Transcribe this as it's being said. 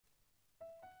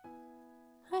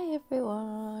Hi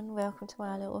everyone, welcome to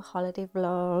my little holiday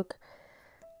vlog,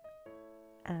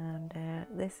 and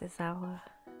this is our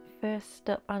first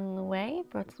stop on the way,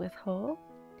 Broadsworth Hall.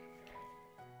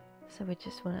 So we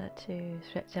just wanted to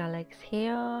stretch our legs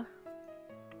here.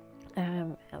 I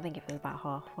think it was about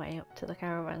halfway up to the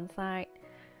caravan site.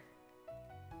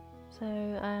 So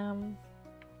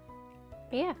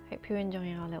yeah, hope you're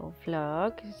enjoying our little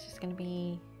vlog. It's just going to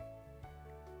be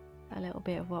a little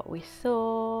bit of what we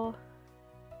saw.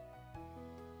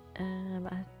 I'm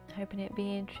hoping it'd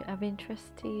be of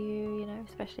interest to you, you know,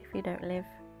 especially if you don't live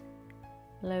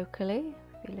locally.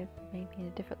 If you live maybe in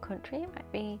a different country, it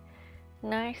might be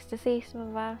nice to see some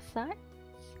of our sites.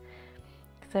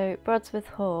 So Broadsworth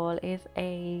Hall is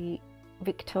a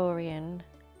Victorian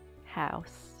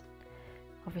house.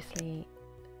 Obviously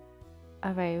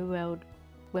a very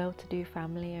well-to-do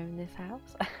family own this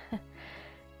house. It's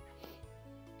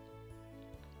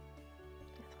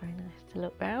very nice to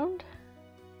look round.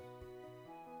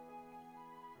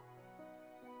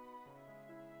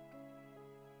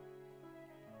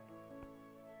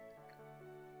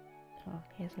 Oh,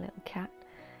 here's a little cat.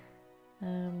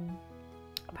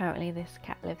 Apparently this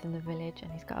cat lives in the village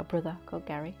and he's got a brother called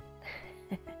Gary.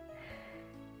 It's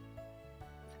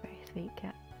a very sweet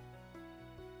cat.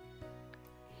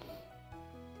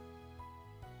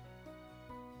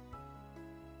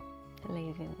 The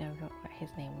lady didn't know what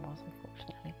his name was,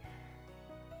 unfortunately.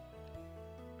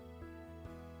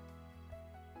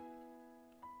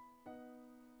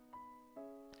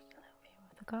 Just a little view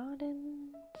of the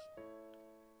gardens.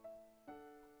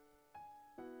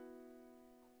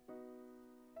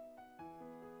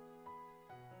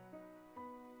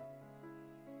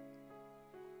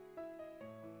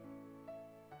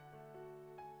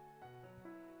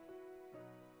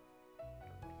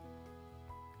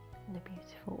 The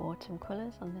beautiful autumn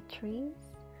colours on the trees.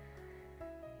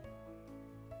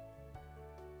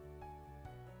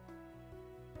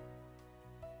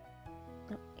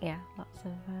 Oh, yeah, lots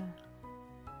of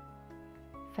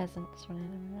pheasants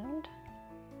running around.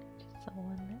 Just saw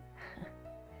one there.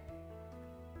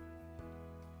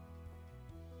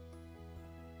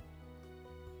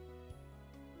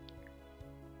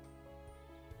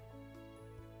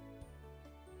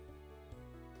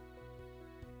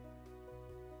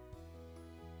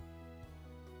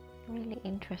 Really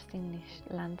interesting, this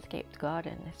landscaped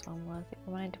garden this one was. It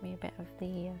reminded me a bit of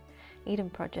the Eden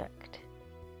project.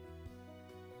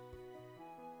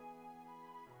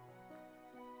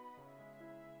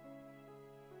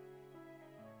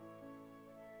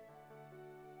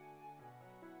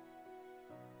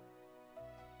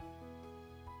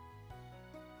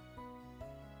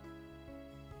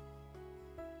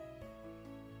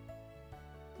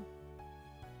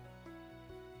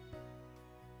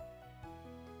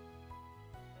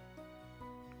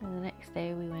 And the next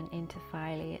day we went into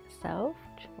Filey itself,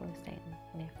 which we were staying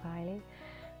near Filey.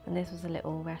 And this was a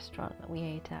little restaurant that we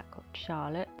ate at called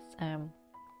Charlotte's.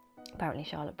 Apparently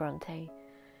Charlotte Bronte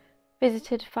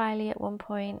visited Filey at one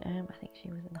point. I think she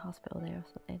was in the hospital there or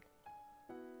something.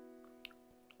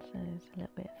 So there's a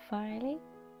little bit of Filey.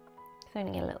 It's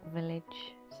only a little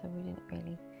village, so we didn't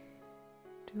really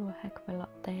do a heck of a lot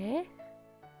there.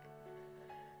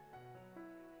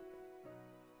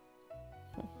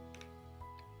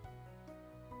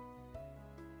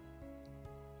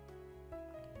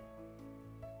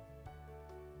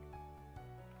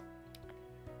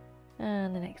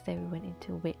 And the next day we went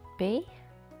into Whitby.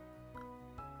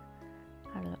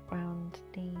 Had a look around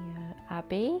the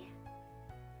Abbey.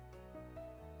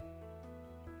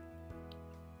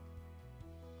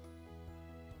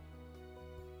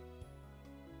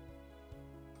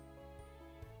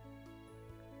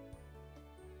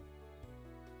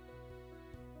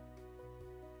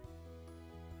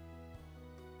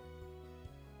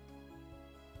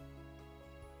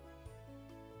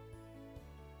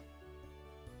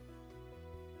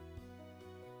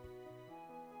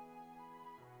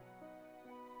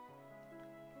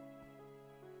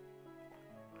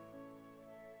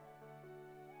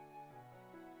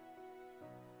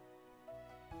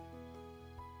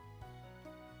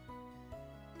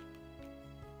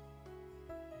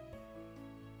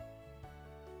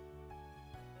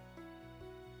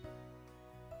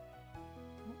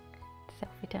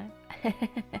 Selfie time.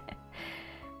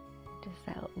 Just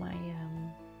set up my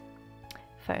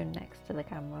phone next to the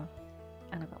camera,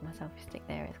 and I've got my selfie stick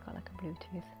there. It's got like a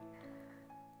Bluetooth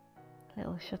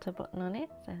little shutter button on it,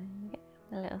 so you get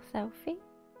a little selfie.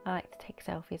 I like to take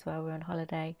selfies while we're on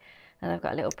holiday, and I've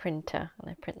got a little printer and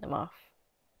I print them off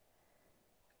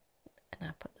and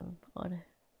I put them on a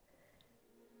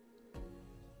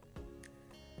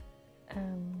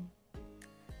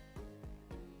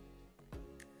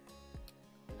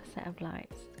set of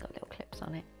lights. It's got little clips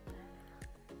on it.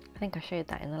 I think I showed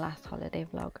that in the last holiday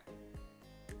vlog.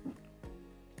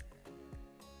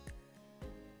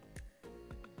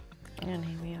 And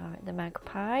here we are at the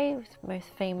Magpie, the most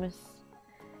famous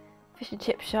fish and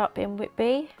chip shop in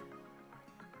Whitby.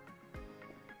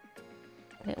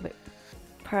 A little bit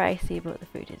pricey, but the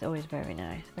food is always very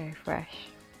nice, very fresh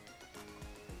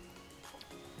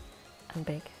and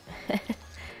big. I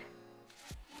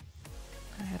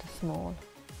had a small.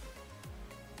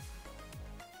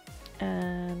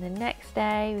 And the next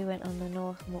day we went on the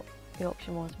North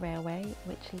Yorkshire Moors Railway,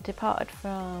 which departed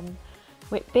from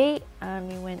Whitby,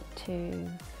 and we went to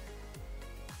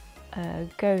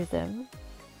Gotham.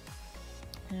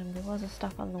 There was a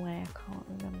stop on the way, I can't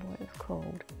remember what it was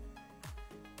called.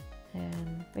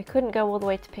 We couldn't go all the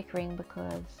way to Pickering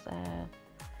because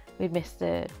we'd missed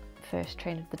the first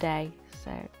train of the day,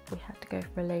 so we had to go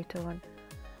for a later one.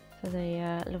 So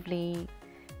the lovely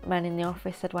man in the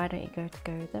office said, why don't you go to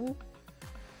Gotham?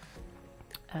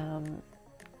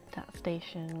 That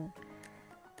station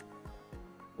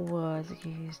was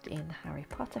used in the Harry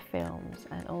Potter films,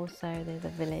 and also there's a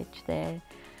village there.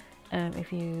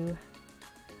 If you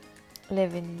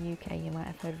live in the UK, you might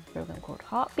have heard of a program called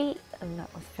Heartbeat, and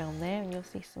that was filmed there, and you'll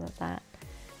see some of that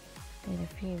in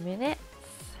a few minutes.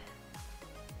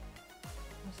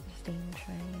 There's the steam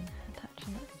train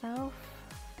attaching itself.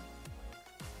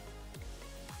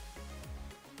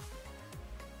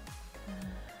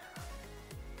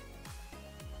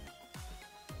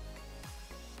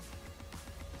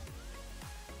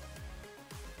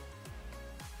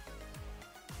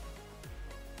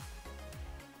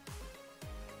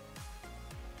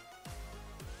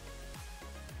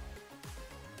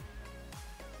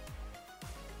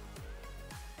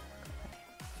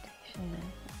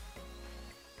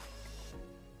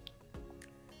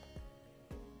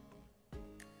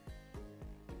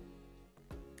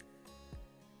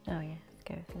 Oh yeah, it's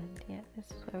Gothland. Yeah, this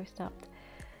is where we stopped.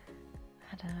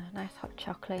 Had a nice hot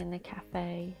chocolate in the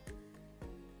cafe.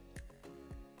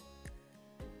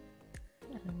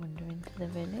 And a wander into the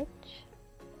village.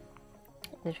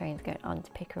 The train's going on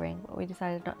to Pickering, but we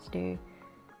decided not to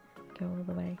go all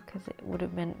the way because it would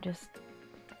have meant just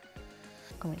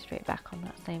coming straight back on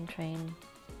that same train.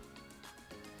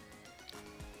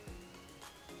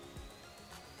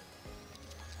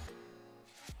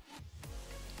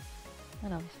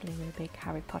 And obviously we're big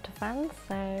Harry Potter fans,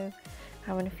 so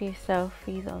having a few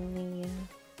selfies on the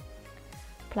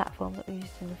platform that we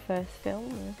used in the first film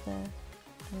was a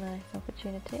nice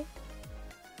opportunity.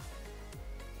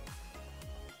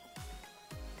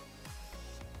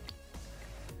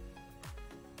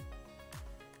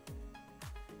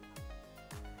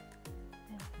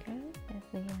 There we go,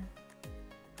 there's the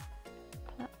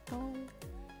platform.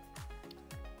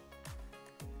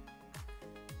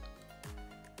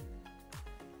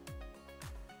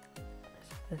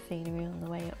 The scenery on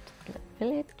the way up to the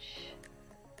village.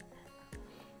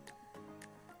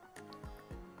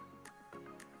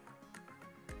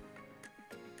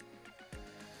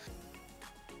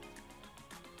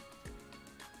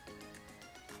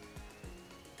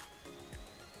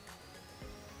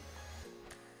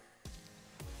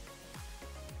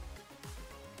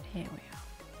 Here we are.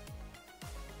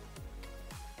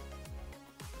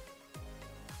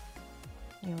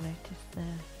 You'll notice a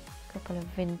couple of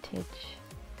vintage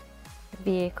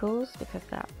vehicles because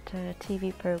that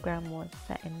TV program was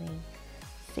set in the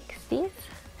 60s.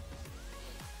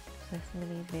 So some of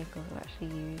these vehicles were actually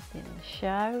used in the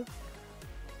show.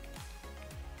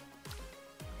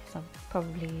 So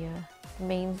probably the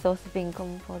main source of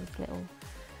income for this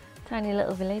tiny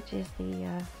little village is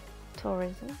the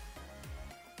tourism.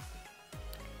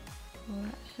 All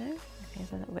that show.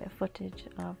 Here's a little bit of footage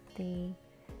of the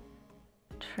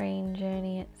train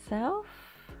journey itself.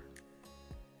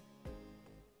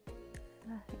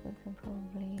 I think we can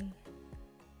probably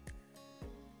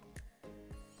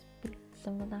speed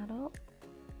some of that up.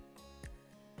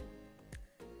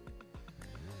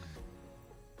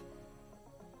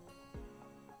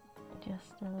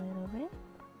 Just a little bit,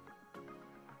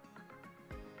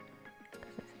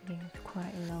 because this video is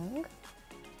quite long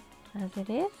as it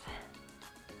is.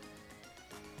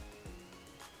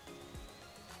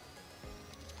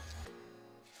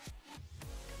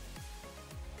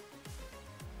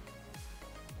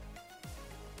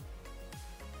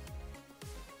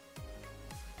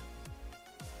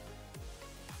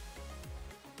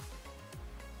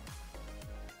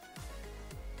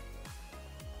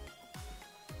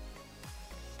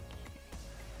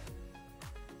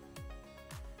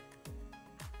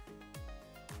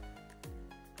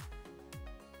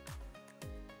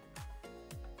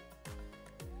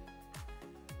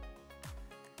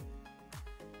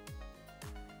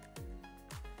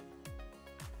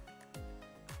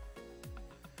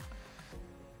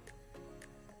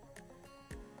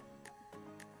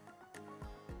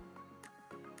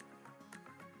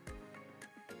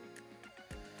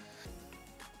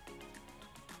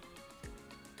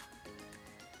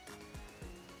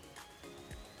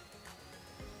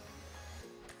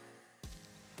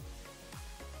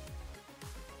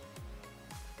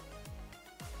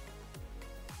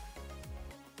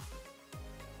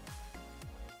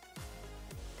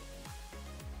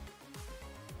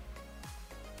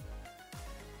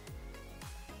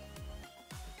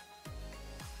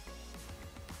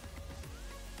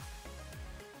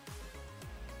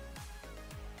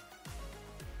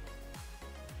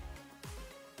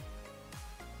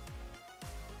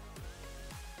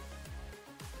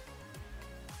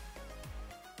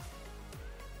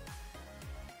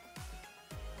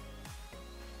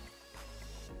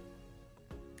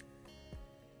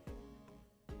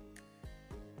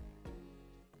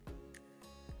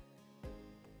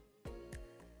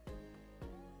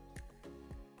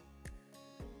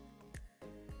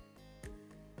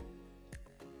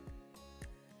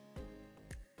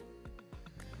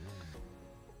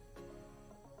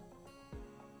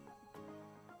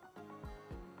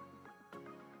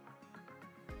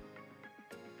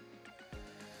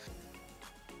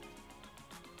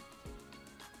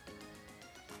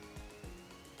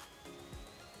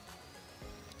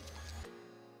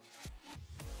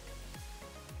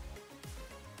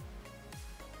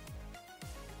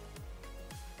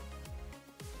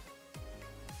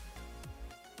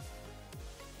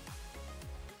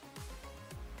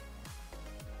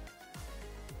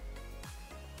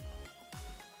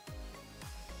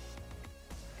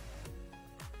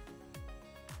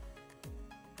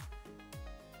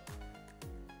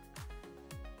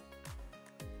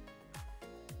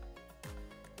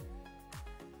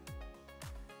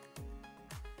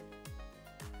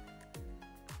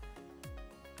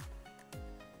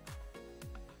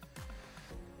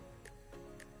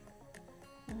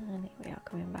 We are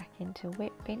coming back into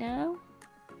Whitby now.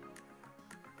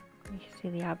 You can see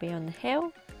the Abbey on the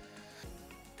hill.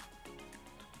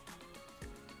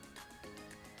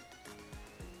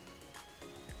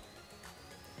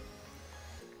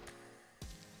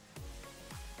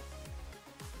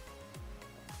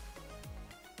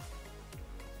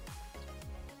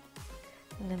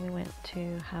 And then we went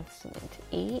to have something to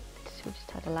eat. We just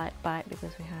had a light bite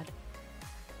because we had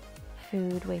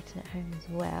food waiting at home as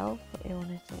well. But we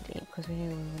wanted something to eat because we knew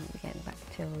we wouldn't be getting back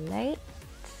till late.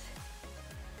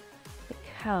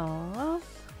 Because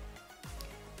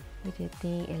we did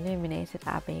the illuminated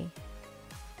Abbey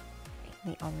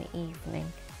on the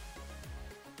evening,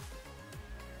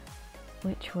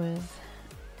 which was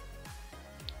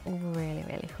really,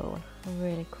 really cool.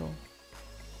 Really cool.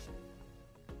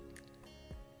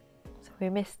 We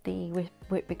missed the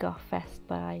Whitby Goth Fest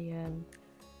by,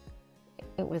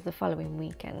 it was the following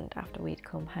weekend after we'd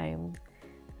come home,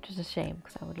 which was a shame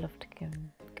because I would love to go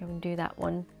and do that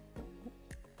one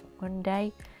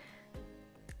day.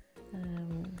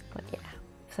 But yeah,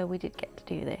 so we did get to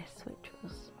do this, which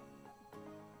was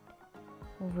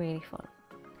really fun.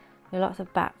 There were lots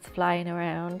of bats flying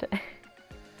around.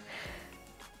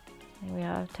 Here we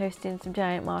are toasting some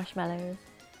giant marshmallows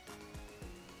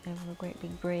over a great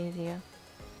big brazier.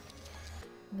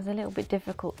 It was a little bit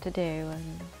difficult to do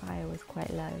and the fire was quite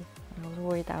low and I was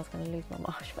worried that I was going to lose my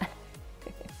marshmallow.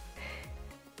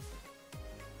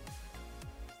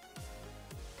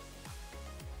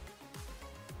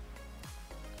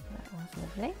 That was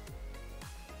lovely.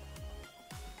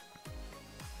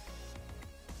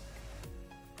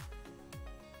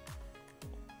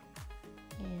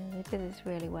 Yeah, they did this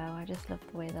really well. I just love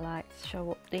the way the lights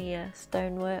show up the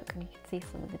stonework and you can see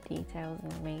some of the details in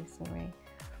the masonry.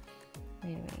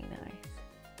 Really, really nice.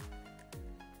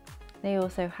 They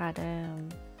also had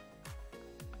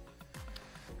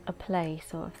a play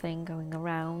sort of thing going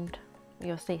around.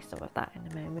 You'll see some of that in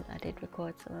a moment. I did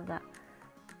record some of that.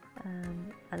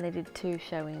 And they did 2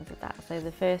 showings of that. So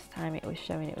the first time it was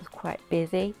showing, it was quite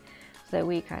busy. So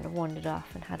we kind of wandered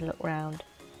off and had a look round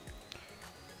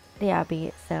the Abbey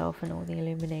itself and all the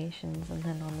illuminations. And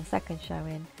then on the second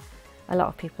showing, a lot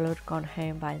of people had gone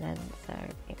home by then, so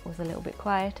it was a little bit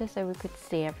quieter, so we could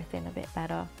see everything a bit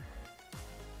better.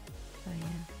 So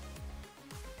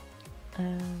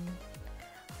yeah.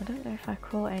 I don't know if I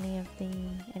caught any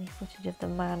footage of the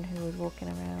man who was walking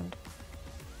around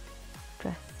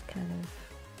dressed kind of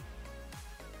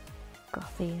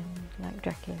gothy and like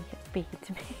Dracula kept speaking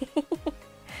to me.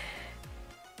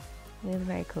 It was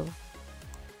very cool.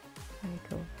 Very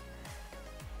cool.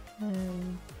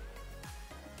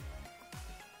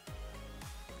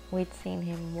 We'd seen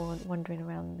him wandering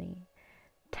around the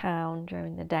town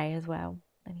during the day as well,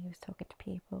 and he was talking to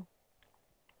people.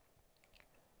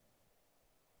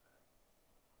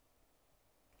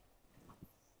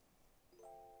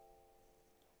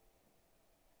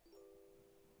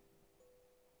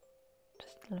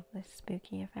 Just love the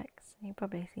spooky effects. You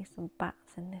probably see some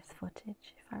bats in this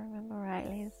footage, if I remember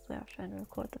rightly. This is where I was trying to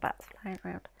record the bats flying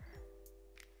around.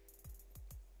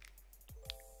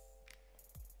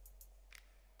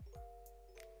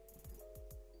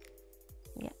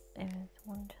 Yeah, there's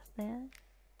one just there.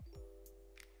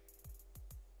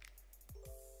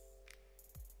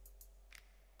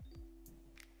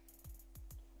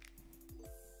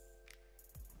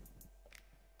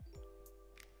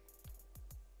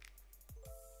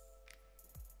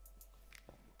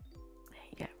 There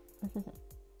you go.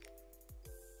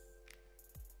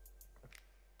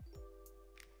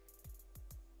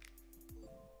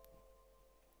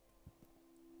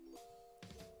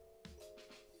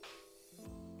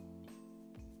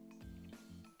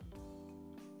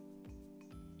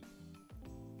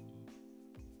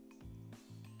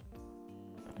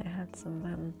 They had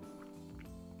some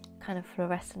kind of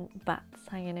fluorescent bats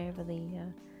hanging over the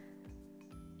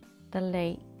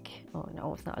lake. Oh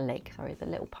no, it's not a lake, sorry, the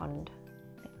little pond.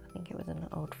 I think it was an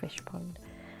old fish pond.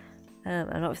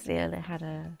 And obviously they had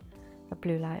a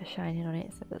blue light shining on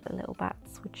it so that the little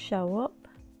bats would show up.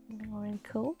 They were really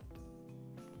cool.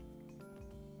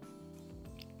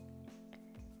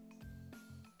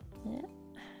 Yeah.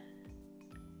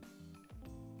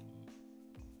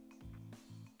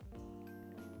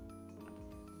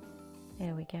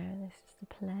 There we go, this is the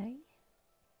play.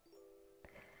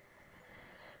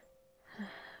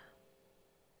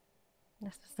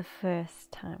 This was the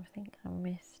first time I think I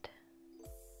missed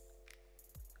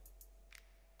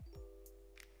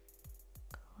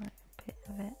quite a bit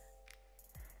of it.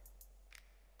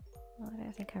 I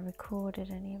don't think I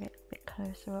recorded any of it a bit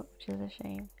closer up, which is a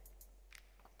shame.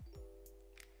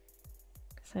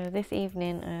 So this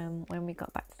evening, when we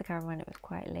got back to the caravan, it was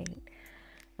quite late,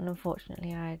 and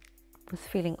unfortunately I was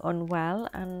feeling unwell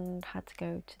and had to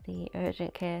go to the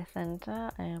urgent care centre.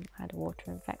 I had a water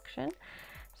infection,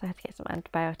 so I had to get some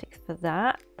antibiotics for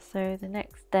that. So the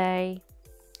next day,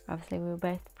 obviously we were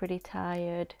both pretty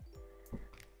tired.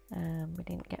 We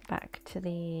didn't get back to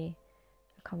the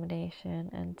accommodation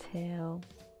until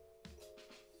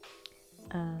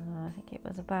I think it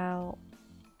was about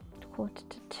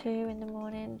 1:45 in the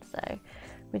morning, so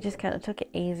we just kind of took it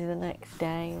easy the next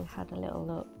day. We had a little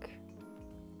look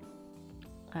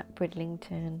at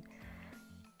Bridlington.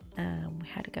 We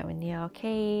had to go in the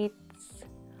arcades.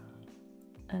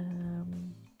 Yeah,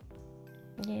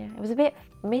 it was a bit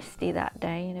misty that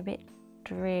day and a bit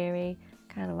dreary,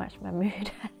 kind of matched my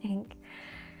mood, I think.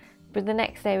 But the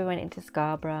next day we went into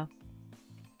Scarborough,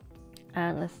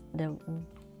 and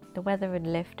the weather had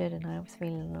lifted and I was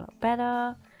feeling a lot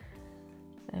better.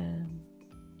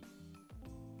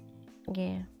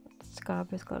 Yeah,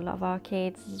 Scarborough's got a lot of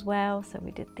arcades as well, so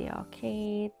we did the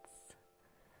arcades.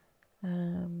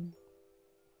 Lee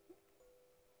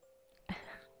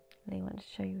wanted to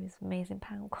show you his amazing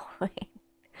pound coin.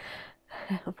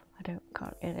 Can't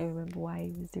really remember why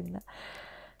he was doing that.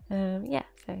 Yeah,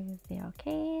 so here's the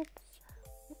arcades.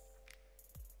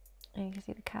 And you can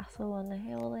see the castle on the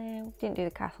hill there. We didn't do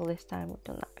the castle this time, we've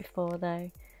done that before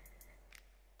though.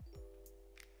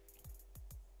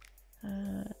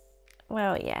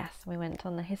 Well, yes, we went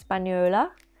on the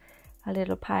Hispaniola, a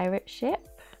little pirate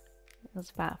ship. It was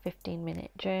about a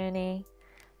 15-minute journey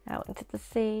out into the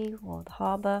sea or the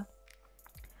harbour,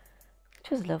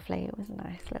 which was lovely. It was a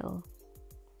nice little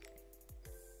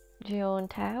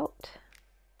jaunt out.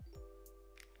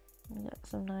 We got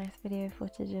some nice video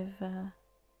footage of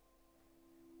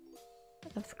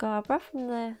Scarborough from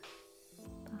the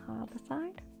harbour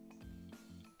side.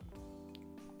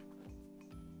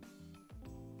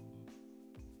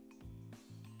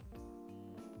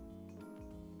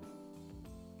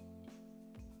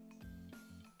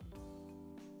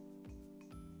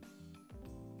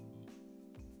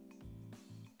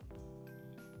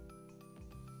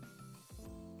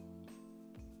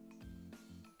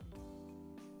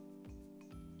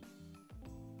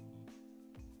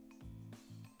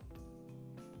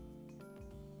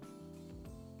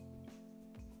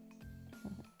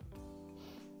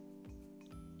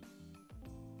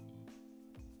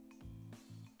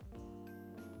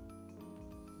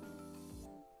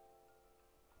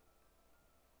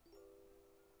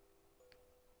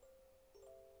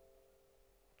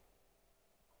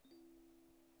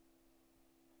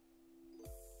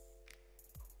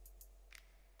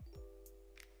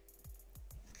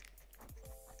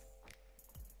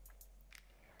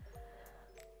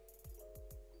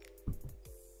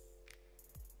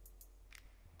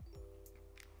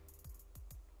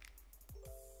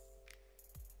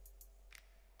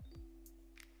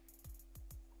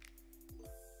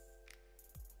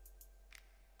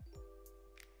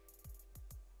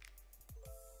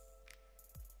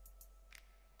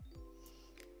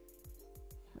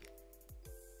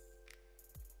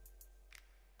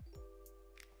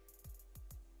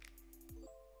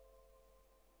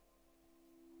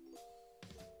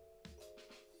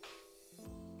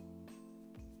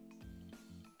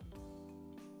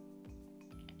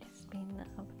 Spin that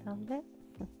up a little bit.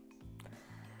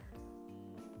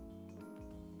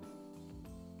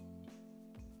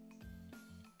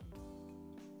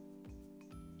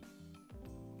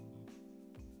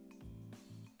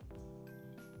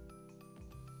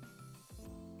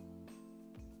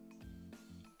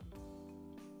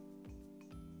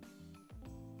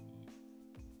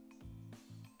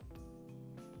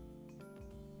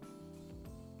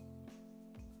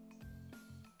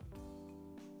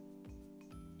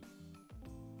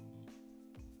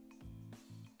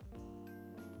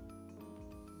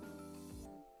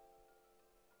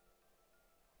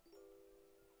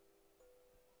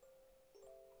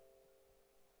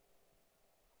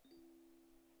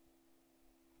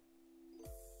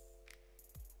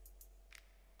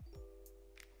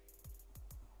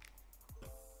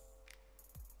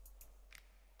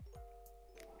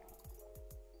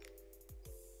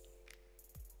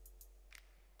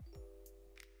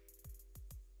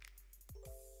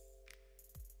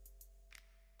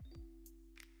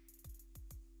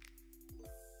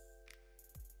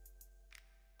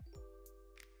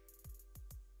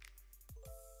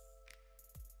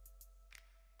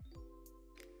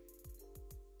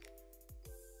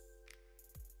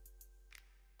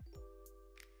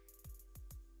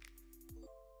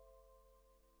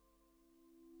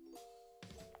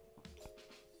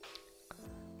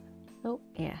 Oh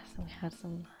yes, we had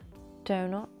some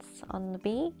donuts on the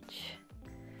beach.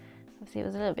 Obviously it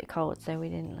was a little bit cold, so we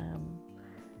didn't,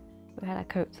 we had our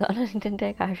coats on and didn't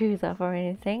take our shoes off or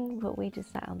anything, but we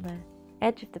just sat on the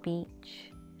edge of the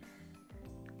beach,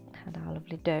 had our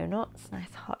lovely donuts,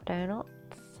 nice hot donuts.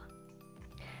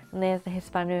 And there's the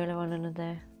Hispaniola on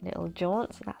another little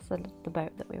jaunt, so that's the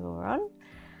boat that we were on.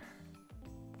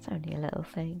 It's only a little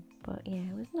thing, but yeah,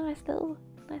 it was a nice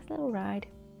little ride.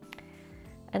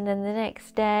 And then the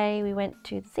next day we went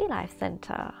to the Sea Life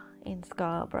Centre in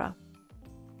Scarborough.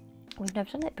 We've never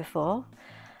done it before.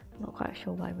 I'm not quite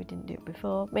sure why we didn't do it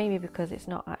before. Maybe because it's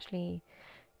not actually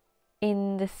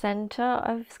in the centre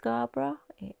of Scarborough.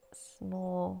 It's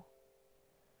more...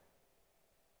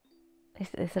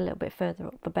 It's a little bit further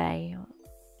up the bay.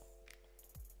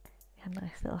 We had a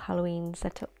nice little Halloween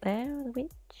set up there with a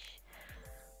witch.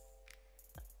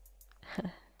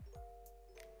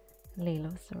 Lee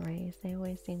loves the rays. They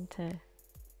always seem to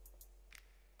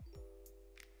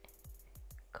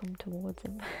come towards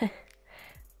him. I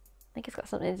think it's got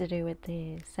something to do with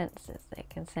the sensors that it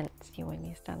can sense you when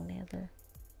you stand near the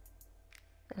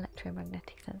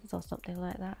electromagnetic sensors or something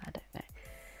like that. I don't know.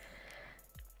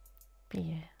 But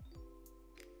yeah.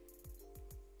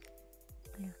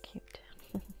 They're cute.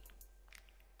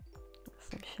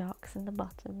 Some sharks in the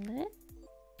bottom there.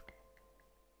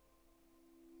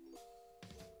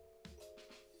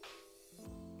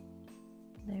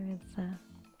 There is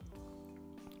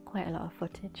quite a lot of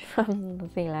footage from the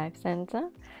Sea Life Centre.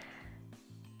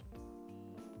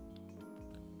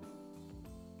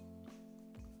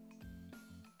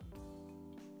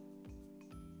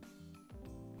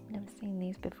 Never seen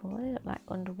these before. They look like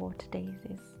underwater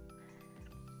daisies.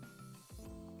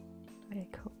 Very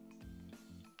cool.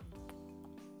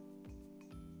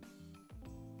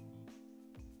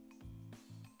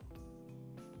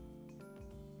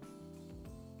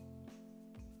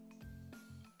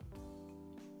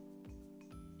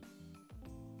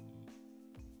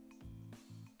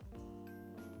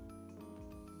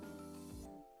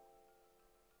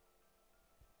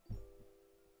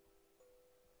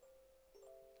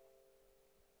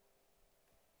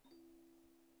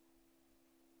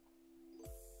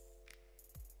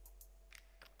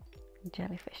 The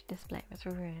jellyfish display was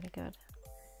really good.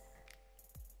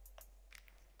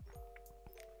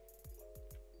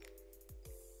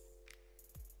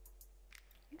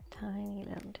 Tiny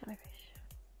little jellyfish.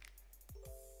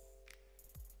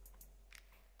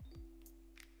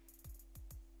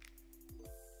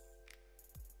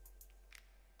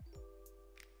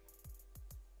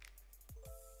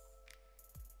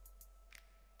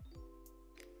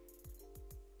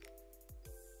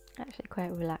 Actually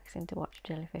quite relaxing to watch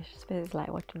jellyfish. I suppose it's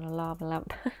like watching a lava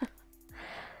lamp.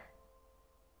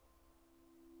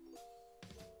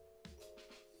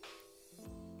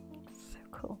 So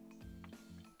cool.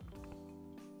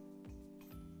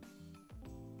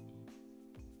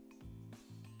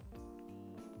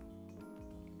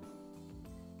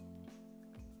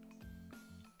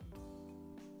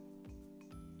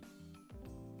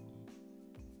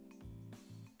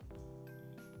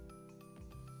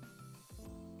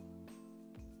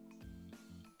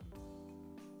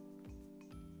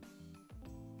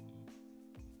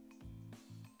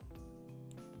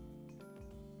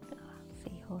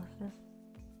 Seahorses.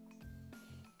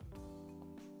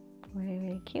 Really,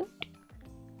 really cute.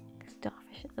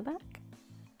 Starfish at the back.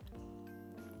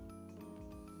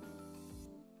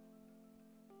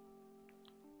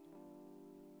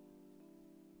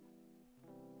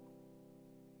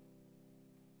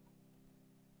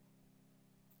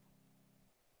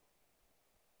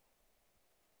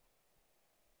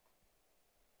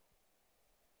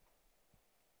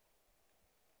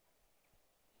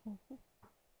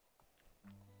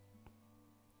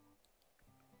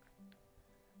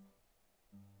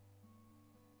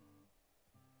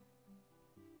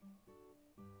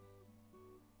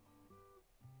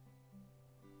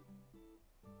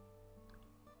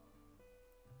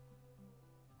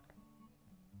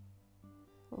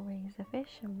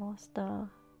 Razorfish and more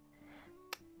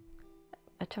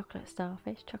a chocolate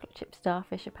starfish, chocolate chip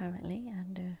starfish apparently,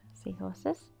 and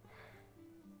seahorses.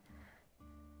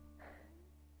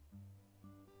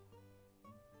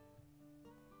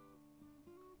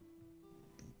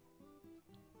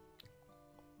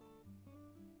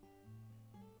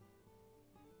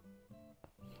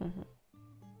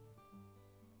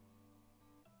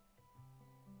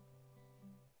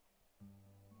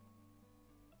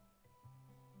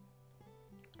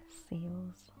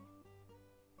 Seals.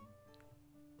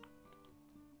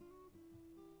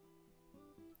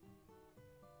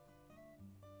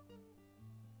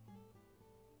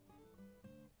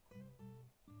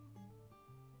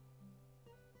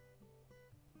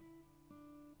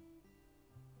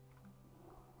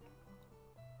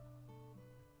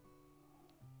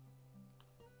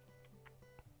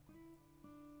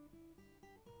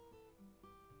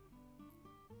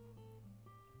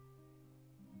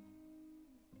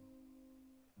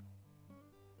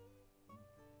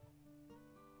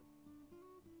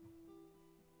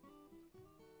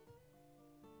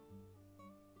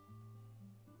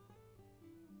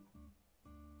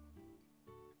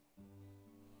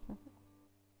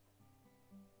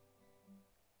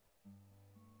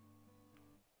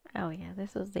 Oh yeah,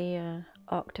 this was the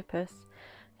octopus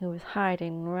who was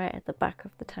hiding right at the back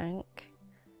of the tank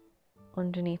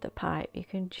underneath a pipe. You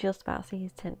can just about see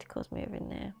his tentacles moving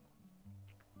there.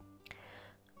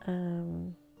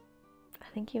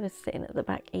 I think he was sitting at the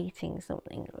back eating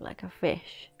something like a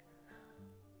fish.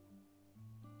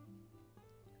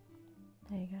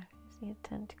 There you go, see a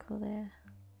tentacle there.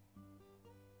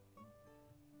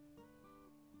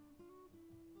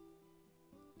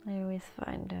 I always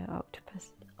find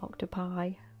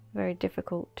octopi very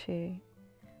difficult to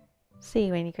see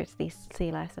when you go to these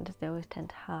sea life centres. They always tend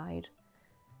to hide.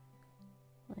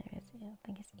 There is, yeah, I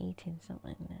think it's eating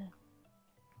something there.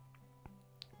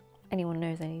 If anyone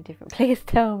knows any different, please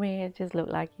tell me. It just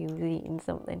looked like he was eating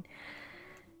something.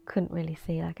 Couldn't really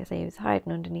see, like I say, he was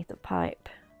hiding underneath a pipe.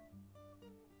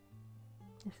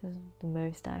 This is the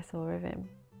most I saw of him.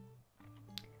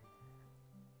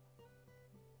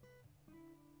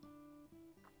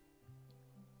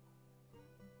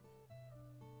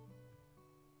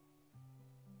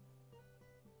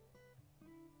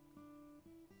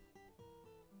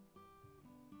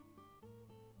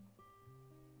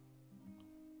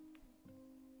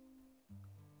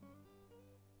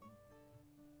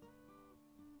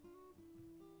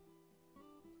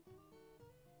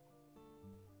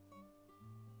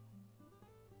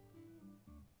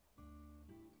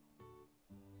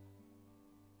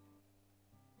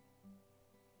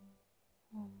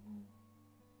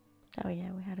 Oh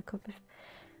yeah, we had a cup of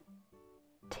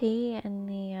tea in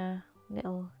the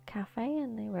little cafe,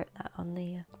 and they wrote that on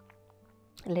the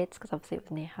lids because obviously it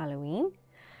was near Halloween.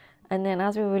 And then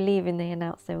as we were leaving, they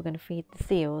announced they were going to feed the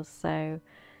seals, so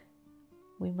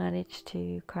we managed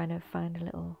to kind of find a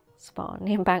little spot on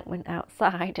the embankment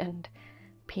outside and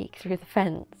peek through the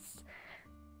fence.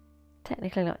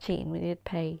 Technically not cheating, we did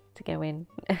pay to go in.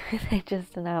 They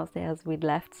just announced it as we'd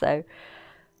left, so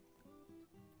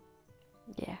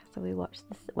yeah, so we watched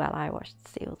this. Well, I watched the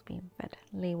seals being fed.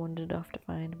 Lee wandered off to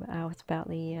find out about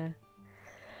the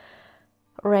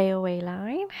railway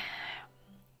line.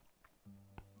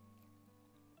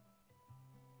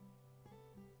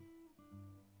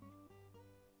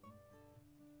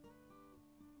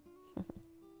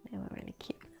 They were really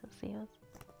cute little seals.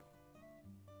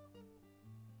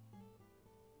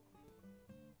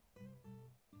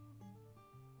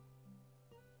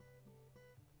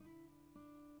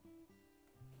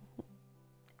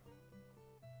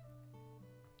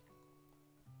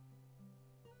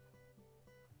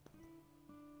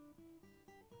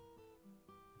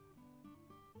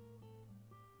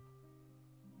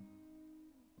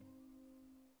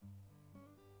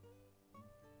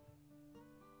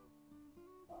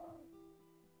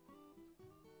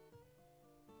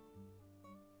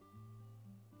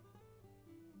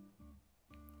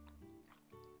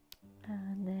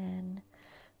 And then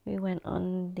we went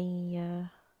on the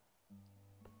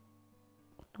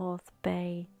North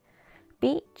Bay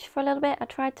beach for a little bit. I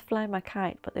tried to fly my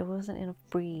kite, but there wasn't enough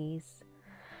breeze,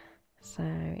 so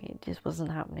it just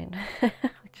wasn't happening,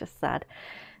 which is sad.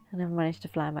 I never managed to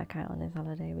fly my kite on this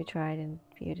holiday. We tried in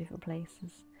a few different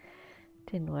places,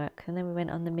 didn't work. And then we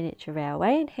went on the miniature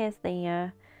railway, and here's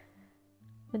the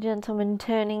gentleman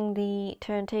turning the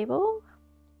turntable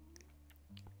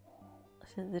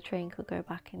so the train could go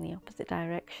back in the opposite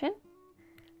direction.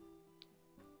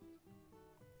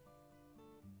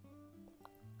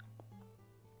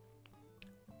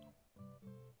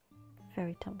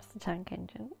 Very Thomas the Tank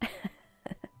Engine.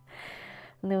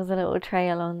 And there was a little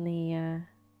trail on the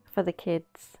for the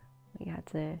kids. We had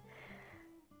to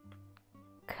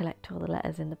collect all the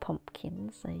letters in the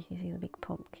pumpkins, so you can see the big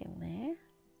pumpkin there.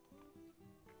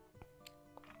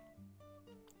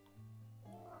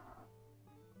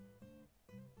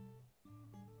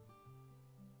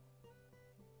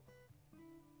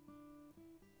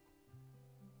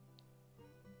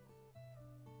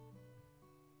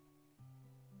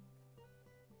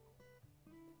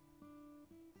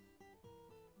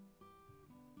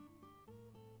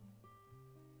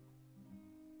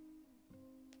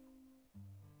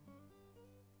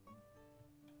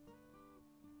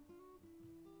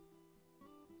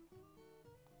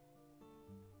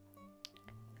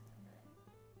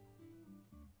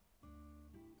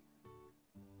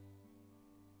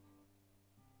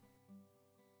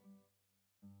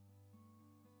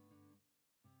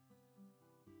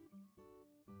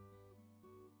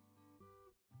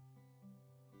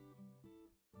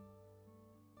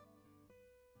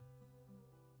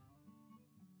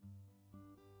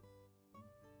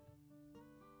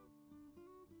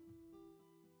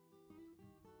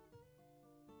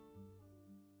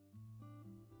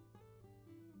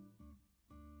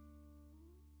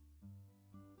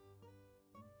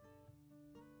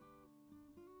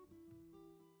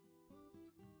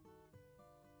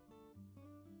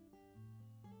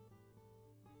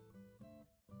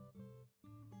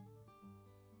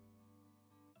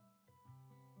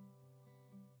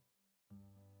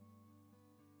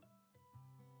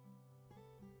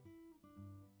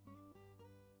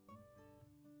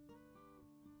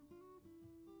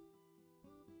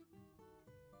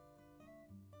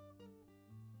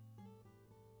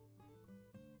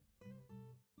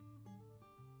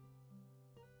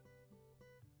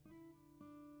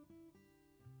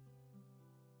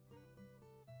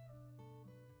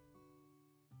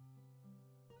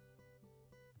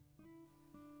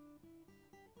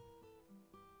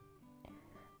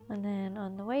 And then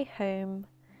on the way home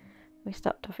we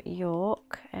stopped off at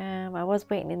York. I was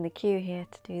waiting in the queue here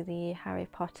to do the Harry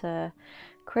Potter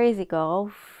Crazy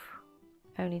Golf,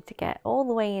 only to get all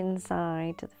the way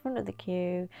inside to the front of the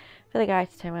queue for the guy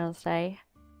to turn around and say,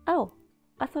 "Oh,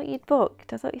 I thought you'd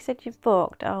booked. I thought you said you've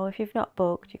booked. Oh, if you've not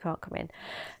booked, you can't come in."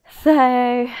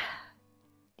 So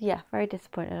yeah, very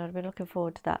disappointed. I'd been looking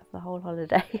forward to that for the whole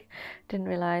holiday. Didn't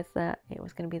realise that it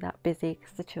was going to be that busy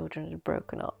because the children had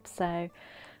broken up. So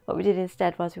what we did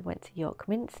instead was we went to York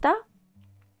Minster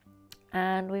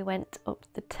and we went up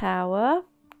the tower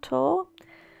tour,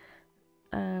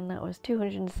 and that was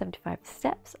 275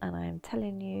 steps, and I'm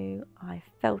telling you, I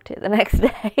felt it the next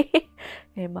day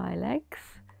in my legs.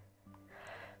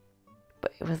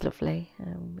 But it was lovely.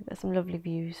 We got some lovely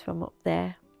views from up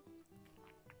there.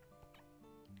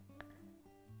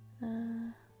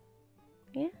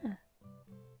 Yeah.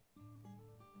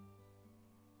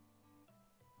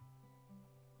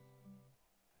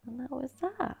 And that was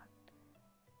that.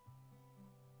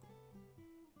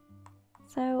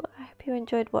 So I hope you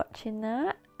enjoyed watching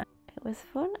that. It was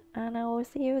fun, and I will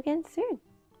see you again soon.